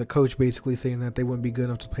remarks from the coach basically saying that they wouldn't be good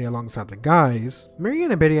enough to play alongside the guys, Mary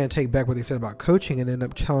Ann and Betty Ann take back what they said about coaching and end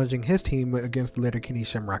up challenging his team against the Letterkenny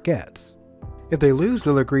Shamrockettes. If they lose,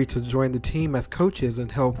 they'll agree to join the team as coaches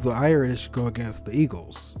and help the Irish go against the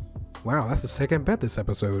Eagles. Wow, that's the second bet this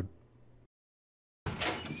episode.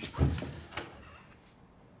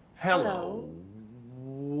 Hello.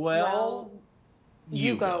 Well,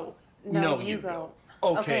 you go. No, you go.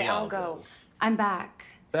 Okay, I'll go. I'm back,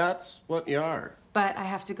 That's what you are. but I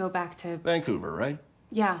have to go back to, Vancouver, right?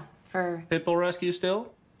 yeah, for, Pitbull rescue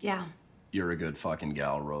still? yeah. You're a good fucking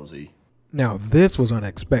gal, Rosie. Now, this was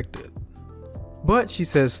unexpected. But she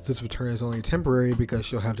says this return is only temporary because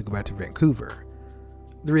she'll have to go back to Vancouver.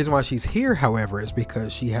 The reason why she's here, however, is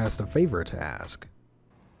because she has a favor to ask.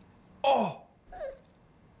 Oh!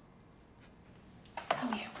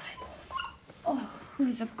 Come here, bud. Oh,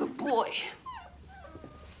 who's a good boy?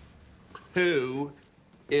 Who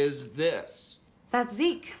is this? That's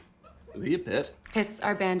Zeke. The Pit. Pit's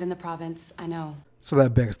our band in the province, I know. So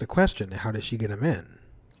that begs the question, how does she get him in?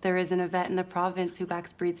 There isn't a vet in the province who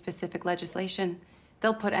backs breed-specific legislation.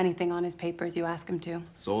 They'll put anything on his papers you ask him to.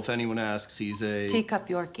 So if anyone asks, he's a... Teacup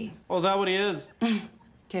Yorkie. Oh, is that what he is?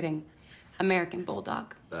 Kidding. American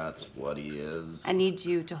Bulldog. That's what he is. I need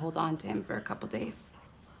you to hold on to him for a couple days.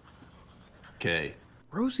 Okay.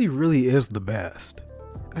 Rosie really is the best.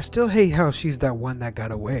 I still hate how she's that one that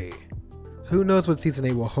got away. Who knows what season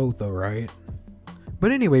 8 will hold though, right?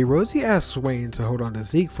 But anyway, Rosie asks Wayne to hold on to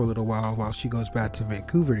Zeke for a little while she goes back to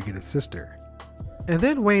Vancouver to get his sister. And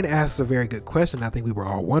then Wayne asks a very good question I think we were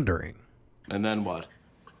all wondering. And then what?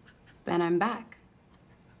 Then I'm back.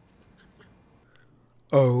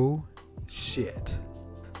 Oh shit.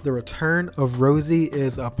 The return of Rosie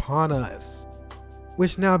is upon us.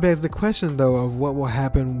 Which now begs the question though of what will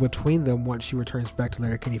happen between them once she returns back to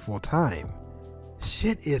Letterkenny full time.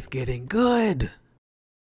 Shit is getting good.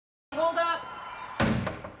 Hold up!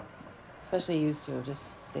 Especially used to.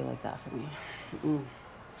 Just stay like that for me.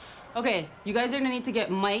 Okay, you guys are gonna need to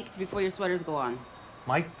get mic'd before your sweaters go on.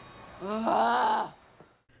 Mike?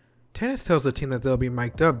 Tennis tells the team that they'll be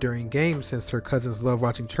mic'd up during games since her cousins love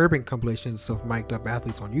watching chirping compilations of mic'd up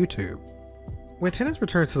athletes on YouTube. When Tennis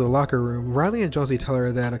returns to the locker room, Riley and Jonesy tell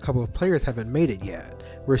her that a couple of players haven't made it yet,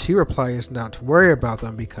 where she replies not to worry about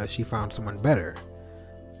them because she found someone better.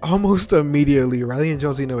 Almost immediately, Riley and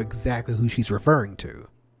Jonesy know exactly who she's referring to.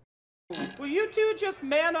 Will you two just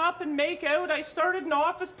man up and make out? I started an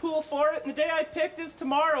office pool for it, and the day I picked is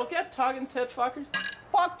tomorrow. Get tugging, tit fuckers.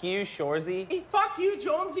 Fuck you, Shorzy. Hey, fuck you,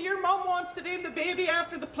 Jonesy. Your mom wants to name the baby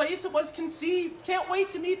after the place it was conceived. Can't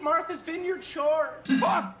wait to meet Martha's Vineyard Shore.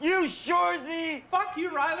 Fuck you, Shorzy. Fuck you,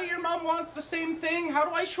 Riley. Your mom wants the same thing. How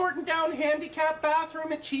do I shorten down handicap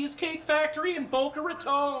bathroom at Cheesecake Factory in Boca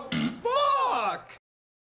Raton? Fuck!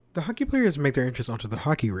 The hockey players make their entrance onto the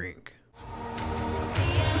hockey rink.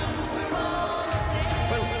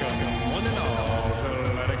 Welcome, one and all,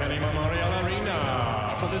 to Letterkenny Memorial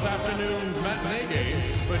Arena for this afternoon's matinee game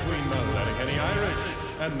between the Letterkenny Irish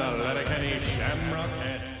and the Letterkenny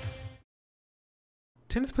Shamrockettes.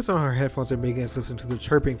 Tennis puts on her headphones and begins listening to the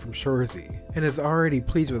chirping from Shorzy, and is already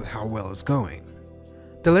pleased with how well it's going.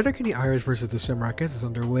 The Letterkenny Irish versus the Shamrockettes is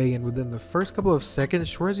underway, and within the first couple of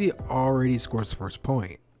seconds, Shorzy already scores the first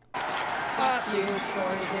point. Fuck you,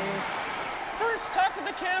 Shorzy. First talk of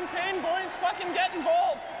the campaign, boys. Fucking get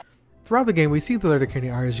involved. Throughout the game, we see the Letterkenny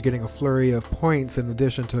Irish getting a flurry of points in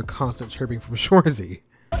addition to constant chirping from Shorzy.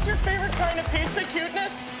 What's your favorite kind of pizza,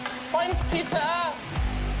 cuteness? Mine's pizza ass.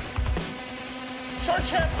 Short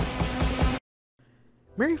chips.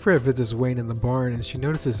 Mary Fred visits Wayne in the barn and she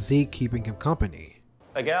notices Zeke keeping him company.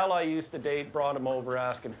 A gal I used to date brought him over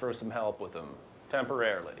asking for some help with him.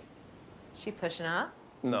 Temporarily. She pushing up?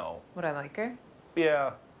 No. Would I like her?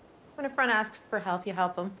 Yeah. When a friend asks for help, you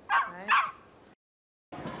help them. Right?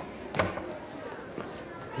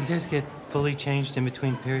 You guys get fully changed in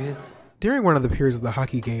between periods? During one of the periods of the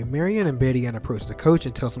hockey game, Marianne and Betty Ann approach the coach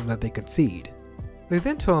and tells him that they concede. They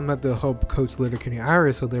then tell him that they'll help coach Letterkenny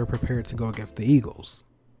Irish so they're prepared to go against the Eagles.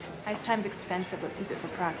 Ice time's expensive. Let's use it for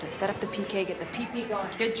practice. Set up the PK, get the PP going.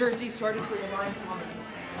 Get jerseys sorted for your line comments.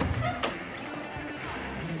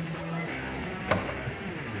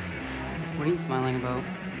 What are you smiling about?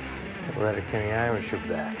 The Letterkenny Irish are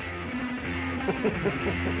back.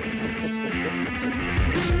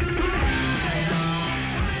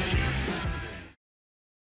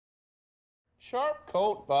 Sharp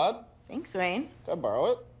coat, bud. Thanks, Wayne. Can I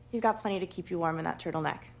borrow it? You've got plenty to keep you warm in that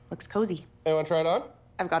turtleneck. Looks cozy. Hey, wanna try it on?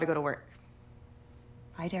 I've got to go to work.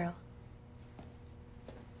 Bye, Daryl.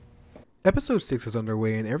 Episode 6 is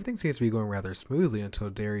underway and everything seems to be going rather smoothly until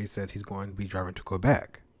Derry says he's going to be driving to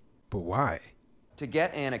Quebec. But why? To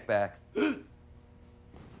get Anik back.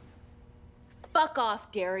 Fuck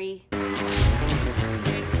off, Derry.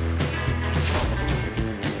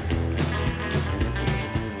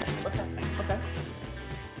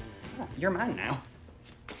 You're mine now.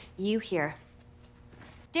 You here.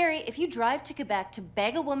 Derry, if you drive to Quebec to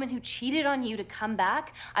beg a woman who cheated on you to come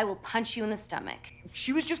back, I will punch you in the stomach.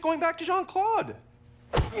 She was just going back to Jean-Claude.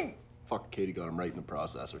 Fuck, Katie got him right in the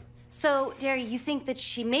processor. So, Derry, you think that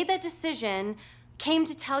she made that decision, came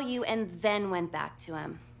to tell you, and then went back to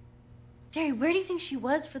him? Derry, where do you think she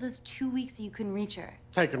was for those 2 weeks that you couldn't reach her?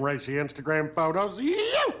 Taking racy Instagram photos. Yeah,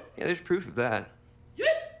 there's proof of that.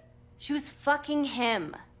 She was fucking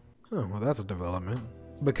him. Oh, well, that's a development.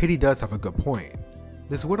 But Katie does have a good point.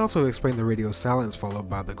 This would also explain the radio silence followed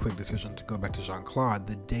by the quick decision to go back to Jean-Claude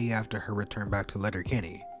the day after her return back to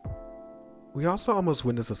Letterkenny. We also almost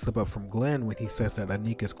witness a slip up from Glenn when he says that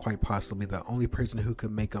Anik is quite possibly the only person who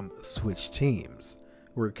could make him switch teams,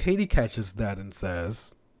 where Katie catches that and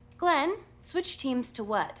says, Glenn, switch teams to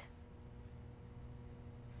what?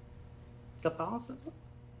 Catholicism?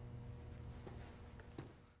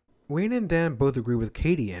 Wayne and Dan both agree with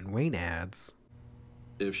Katie, and Wayne adds,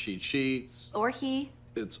 If she cheats, or he,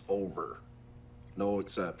 it's over. No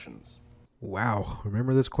exceptions. Wow,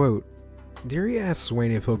 remember this quote. Derry asks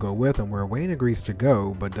Wayne if he'll go with him, where Wayne agrees to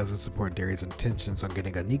go, but doesn't support Derry's intentions on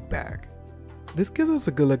getting Anik back. This gives us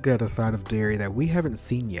a good look at a side of Derry that we haven't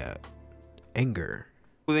seen yet. Anger.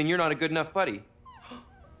 Well, then you're not a good enough buddy.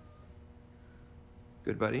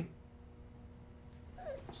 Good buddy?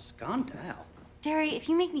 Scandal. Derry, if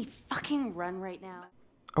you make me fucking run right now.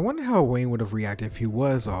 I wonder how Wayne would have reacted if he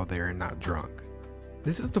was all there and not drunk.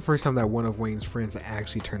 This is the first time that one of Wayne's friends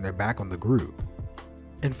actually turned their back on the group.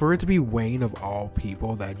 And for it to be Wayne of all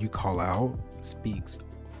people that you call out speaks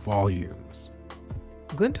volumes.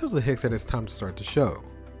 Glenn tells the Hicks that it's time to start the show.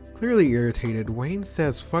 Clearly irritated, Wayne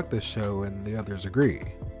says fuck the show and the others agree.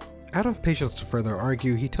 Out of patience to further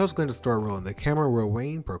argue, he tells Glenn to start rolling the camera where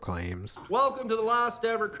Wayne proclaims, Welcome to the last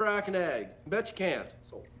ever crack an egg. Bet you can't.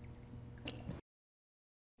 So.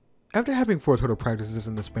 After having 4 total practices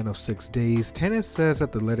in the span of 6 days, Tanis says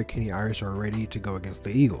that the Letterkenny Irish are ready to go against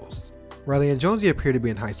the Eagles. Riley and Jonesy appear to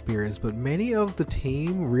be in high spirits, but many of the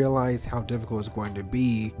team realize how difficult it's going to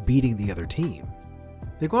be beating the other team.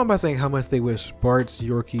 They go on by saying how much they wish Bartz,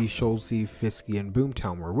 Yorkie, Schulze, Fiske, and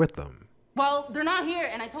Boomtown were with them. Well, they're not here,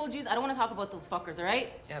 and I told you I don't want to talk about those fuckers, all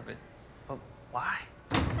right? Yeah, but why?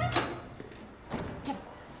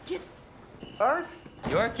 Get. Bartz?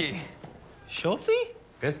 Yorkie. Schulze?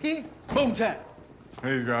 Fiske? Boomtown.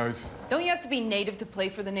 Hey, guys. Don't you have to be native to play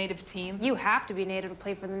for the native team? You have to be native to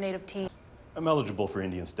play for the native team. I'm eligible for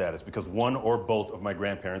Indian status because one or both of my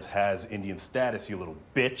grandparents has Indian status, you little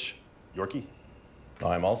bitch. Yorkie?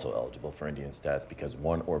 I'm also eligible for Indian status because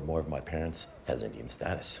one or more of my parents has Indian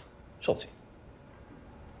status. Schulze.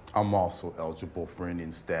 I'm also eligible for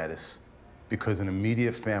Indian status because an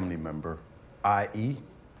immediate family member, i.e.,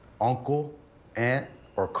 uncle, aunt,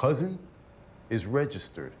 or cousin, is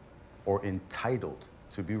registered or entitled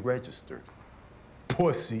to be registered.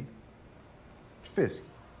 Pussy. Fiske.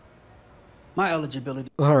 My eligibility.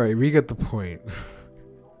 Alright, we get the point.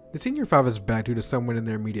 The senior 5 is back due to someone in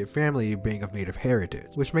their immediate family being of native heritage,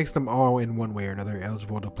 which makes them all in one way or another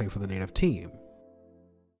eligible to play for the native team.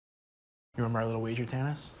 You remember our little wager,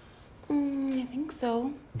 Tanis? I think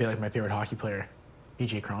so. A bit like my favorite hockey player,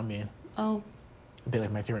 BJ Crombie. Oh. A bit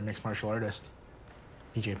like my favorite mixed martial artist,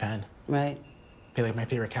 BJ Penn. Right. A bit like my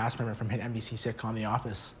favorite cast member from hit NBC sitcom The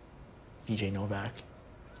Office, BJ Novak.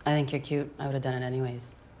 I think you're cute. I would have done it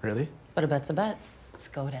anyways. Really? But a bet's a bet. Let's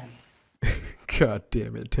go then. God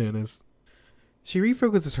damn it, Tanis. She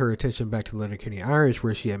refocuses her attention back to Letterkenny Irish,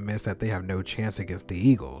 where she admits that they have no chance against the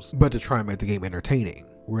Eagles, but to try and make the game entertaining,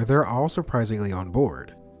 where they're all surprisingly on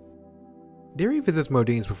board. Derry visits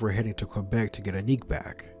Modine's before heading to Quebec to get Anik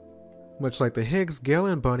back. Much like the Hicks, Gail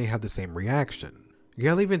and Bonnie have the same reaction.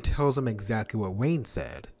 Gail even tells them exactly what Wayne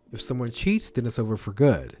said. If someone cheats, then it's over for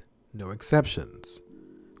good. No exceptions.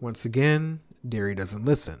 Once again, Derry doesn't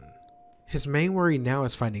listen. His main worry now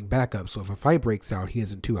is finding backup, so if a fight breaks out, he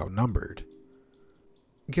isn't too outnumbered.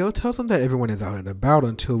 Gail tells him that everyone is out and about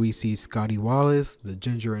until we see Scotty Wallace, the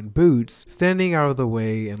Ginger, and Boots standing out of the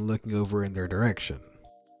way and looking over in their direction.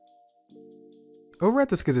 Over at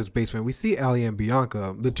the Skizz's basement, we see Allie and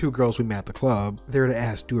Bianca, the 2 girls we met at the club, there to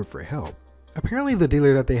ask Stuart for help. Apparently the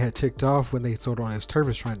dealer that they had ticked off when they sold on his turf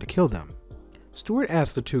is trying to kill them. Stuart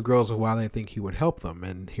asks the 2 girls why they think he would help them,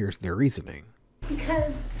 and here's their reasoning.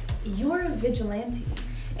 Because you're a vigilante.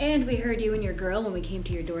 And we heard you and your girl when we came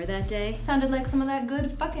to your door that day. Sounded like some of that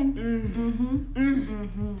good fucking.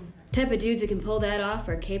 Type of dudes who can pull that off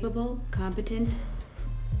are capable, competent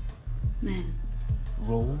men.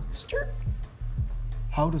 Roll. Sturt.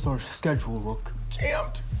 How does our schedule look?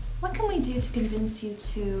 Jammed. What can we do to convince you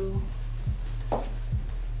to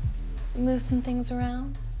Move some things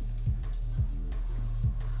around?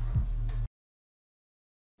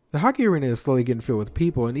 The hockey arena is slowly getting filled with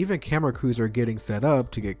people, and even camera crews are getting set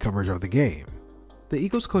up to get coverage of the game. The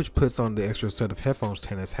Eagles coach puts on the extra set of headphones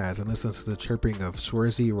Tennis has and listens to the chirping of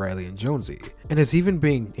Shorzy, Riley, and Jonesy, and is even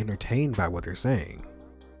being entertained by what they're saying.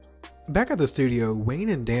 Back at the studio, Wayne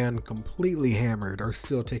and Dan, completely hammered, are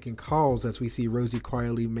still taking calls as we see Rosie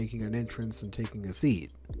quietly making an entrance and taking a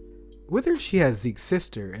seat. With her, she has Zeke's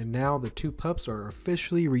sister, and now the two pups are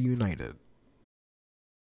officially reunited.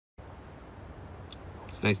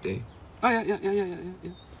 It's a nice day. Oh, yeah.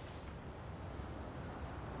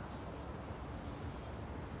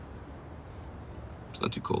 It's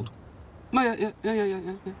not too cold. Oh,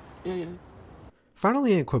 yeah.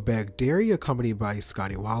 Finally in Quebec, Derry, accompanied by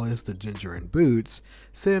Scotty Wallace, the Ginger, and Boots,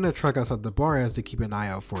 sit in a truck outside the bar as they keep an eye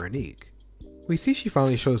out for Anique. We see she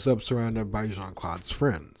finally shows up surrounded by Jean-Claude's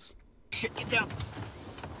friends. Shit, get down.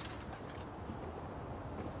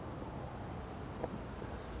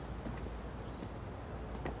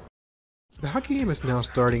 The hockey game is now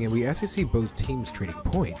starting, and we actually see both teams trading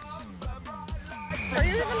points. Are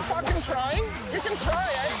you even fucking trying? You can try,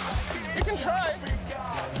 eh? You can try.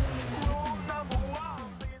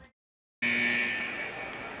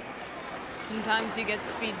 Sometimes you get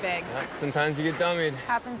speed bagged. Sometimes you get dummied.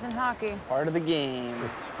 Happens in hockey. Part of the game.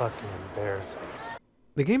 It's fucking embarrassing.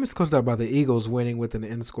 The game is closed out by the Eagles winning with an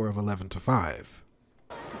end score of 11-5.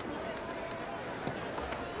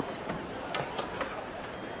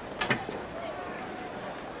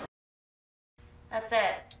 That's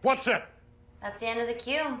it. What's it? That's the end of the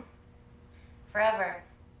queue. Forever.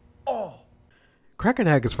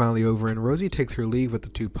 Crackenhag is finally over, and Rosie takes her leave with the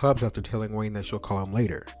two pups after telling Wayne that she'll call him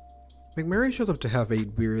later. McMurray shows up to have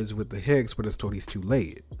 8 beers with the Hicks, but is told he's too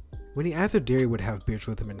late. When he asks if Derry would have beers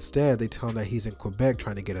with him instead, they tell him that he's in Quebec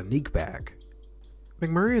trying to get Anique back.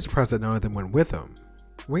 McMurray is surprised that none of them went with him.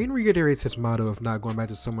 Wayne reiterates his motto of not going back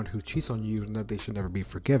to someone who cheats on you and that they should never be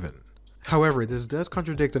forgiven. However, this does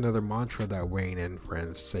contradict another mantra that Wayne and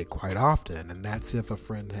friends say quite often, and that's if a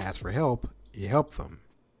friend asks for help, you help them.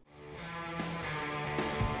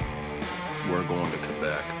 We're going to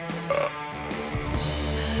Quebec.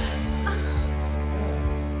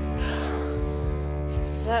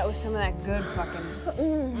 That was some of that good fucking.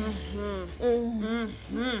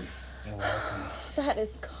 That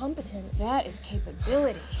is competent. That is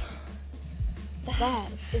capability.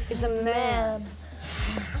 That is a man.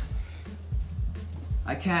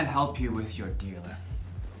 I can't help you with your dealer.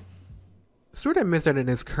 Stewart admits that in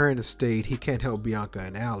his current state, he can't help Bianca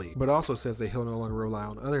and Allie, but also says that he'll no longer rely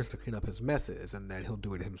on others to clean up his messes and that he'll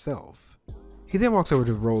do it himself. He then walks over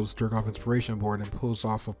to Roll's jerk-off inspiration board and pulls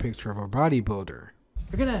off a picture of a bodybuilder.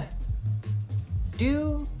 You're gonna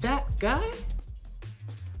do that guy?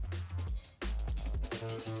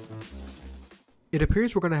 It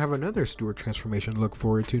appears we're going to have another Stewart transformation to look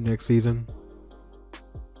forward to next season.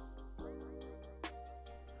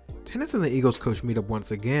 Tennis and the Eagles coach meet up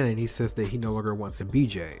once again, and he says that he no longer wants a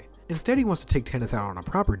BJ. Instead, he wants to take Tennis out on a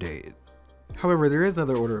proper date. However, there is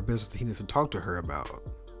another order of business that he needs to talk to her about.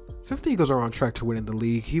 Since the Eagles are on track to winning the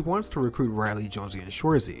league, he wants to recruit Riley, Jonesy, and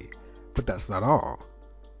Shorzy. But that's not all.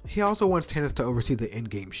 He also wants Tennis to oversee the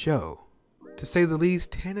in-game show. To say the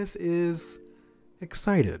least, Tennis is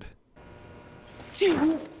excited.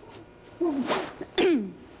 I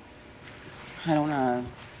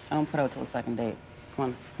don't put out till the second date. Come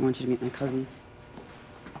on, I want you to meet my cousins.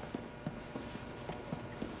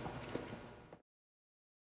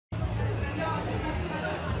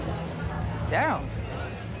 Daryl.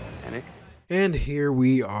 Anik? And here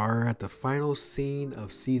we are at the final scene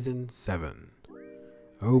of season 7.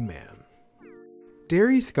 Oh man.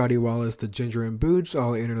 Derry, Scotty Wallace, the Ginger, and Boots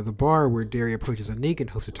all enter the bar where Derry approaches Anique and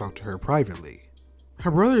hopes to talk to her privately.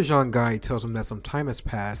 Her brother Jean-Guy tells him that some time has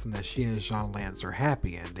passed and that she and Jean-Lance are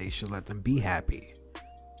happy and they should let them be happy.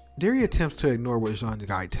 Derry attempts to ignore what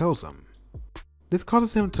Jean-Guy tells him. This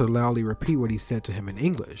causes him to loudly repeat what he said to him in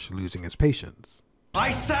English, losing his patience.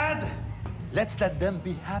 I said, let's let them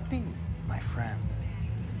be happy, my friend.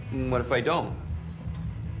 What if I don't?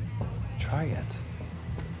 Try it.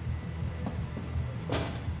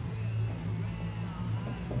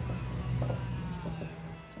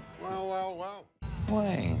 Well.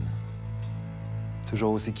 Wayne.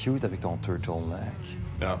 Toujours aussi cute avec ton turtleneck.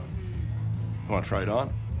 Yeah. Want to try it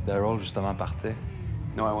on? Daryl, justement, partait.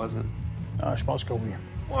 No, I wasn't. Je pense que oui.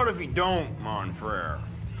 What if you don't, mon frère?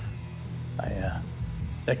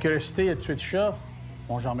 La curiosité a tué le chat,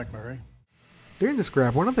 mon Jean McMurray. During the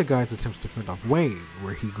scrap, one of the guys attempts to fend off Wayne,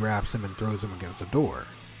 where he grabs him and throws him against a door.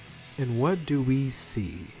 And what do we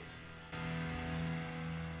see?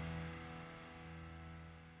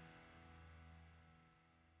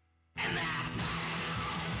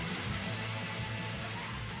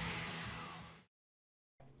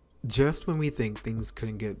 Just when we think things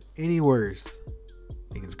couldn't get any worse,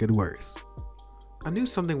 things get worse. I knew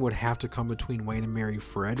something would have to come between Wayne and Mary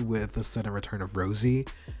Fred with the sudden return of Rosie,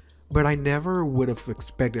 but I never would have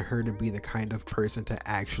expected her to be the kind of person to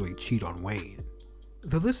actually cheat on Wayne.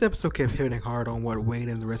 Though this episode kept hitting hard on what Wayne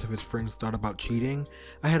and the rest of his friends thought about cheating,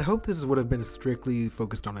 I had hoped this would have been strictly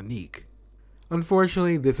focused on Anik.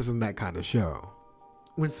 Unfortunately, this isn't that kind of show.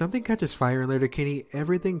 When something catches fire in Letterkenny,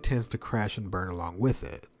 everything tends to crash and burn along with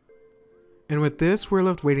it. And with this, we're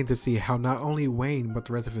left waiting to see how not only Wayne but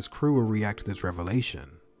the rest of his crew will react to this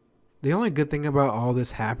revelation. The only good thing about all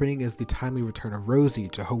this happening is the timely return of Rosie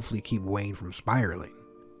to hopefully keep Wayne from spiraling.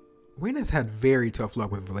 Wayne has had very tough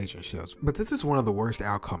luck with relationships, but this is one of the worst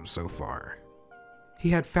outcomes so far. He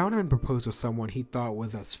had found her and proposed to someone he thought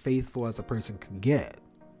was as faithful as a person could get.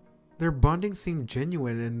 Their bonding seemed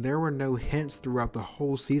genuine, and there were no hints throughout the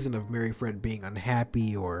whole season of Mary Fred being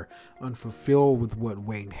unhappy or unfulfilled with what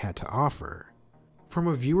Wayne had to offer. From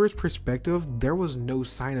a viewer's perspective, there was no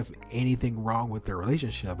sign of anything wrong with their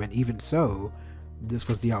relationship, and even so, this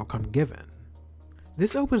was the outcome given.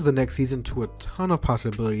 This opens the next season to a ton of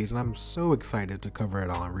possibilities, and I'm so excited to cover it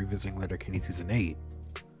all in Revisiting Letterkenny Season 8.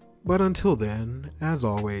 But until then, as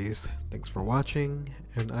always, thanks for watching,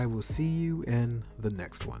 and I will see you in the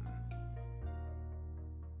next one.